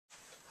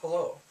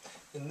Hello.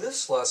 In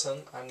this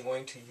lesson, I'm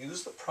going to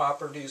use the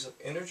properties of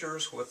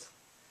integers with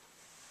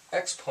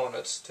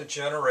exponents to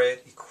generate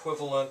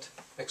equivalent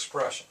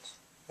expressions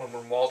when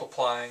we're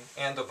multiplying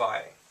and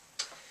dividing.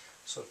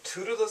 So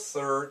 2 to the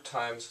third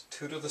times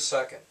 2 to the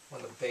second.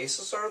 When the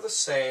bases are the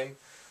same,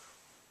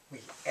 we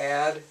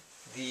add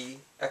the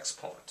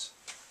exponents.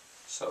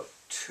 So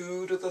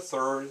 2 to the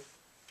third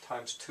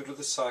times 2 to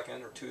the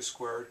second, or 2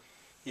 squared,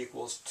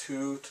 equals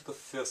 2 to the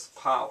fifth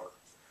power,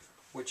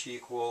 which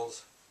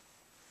equals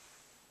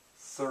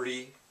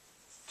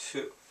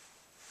 32.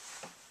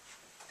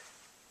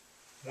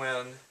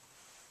 When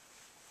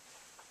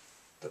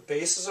the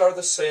bases are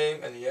the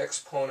same and the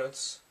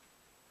exponents,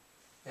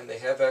 and they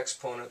have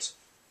exponents,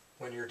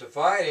 when you're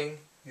dividing,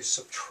 you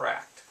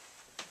subtract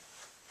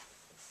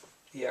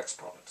the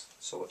exponents.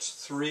 So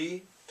it's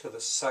 3 to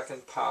the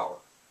second power.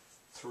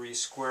 3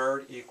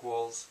 squared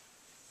equals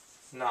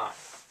 9.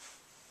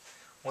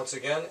 Once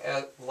again,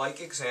 like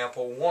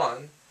example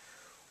 1,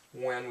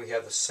 when we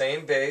have the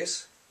same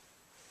base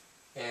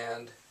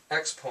and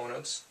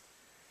exponents,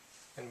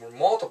 and we're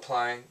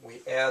multiplying,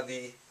 we add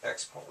the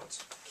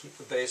exponents. Keep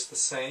the base the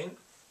same,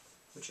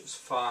 which is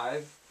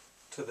 5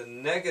 to the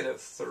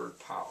negative third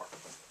power.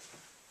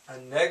 A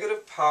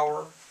negative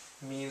power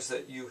means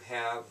that you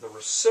have the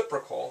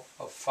reciprocal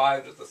of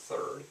 5 to the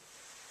third,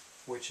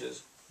 which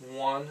is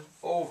 1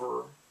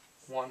 over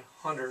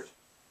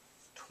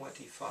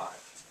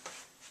 125.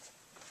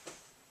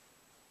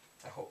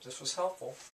 I hope this was helpful.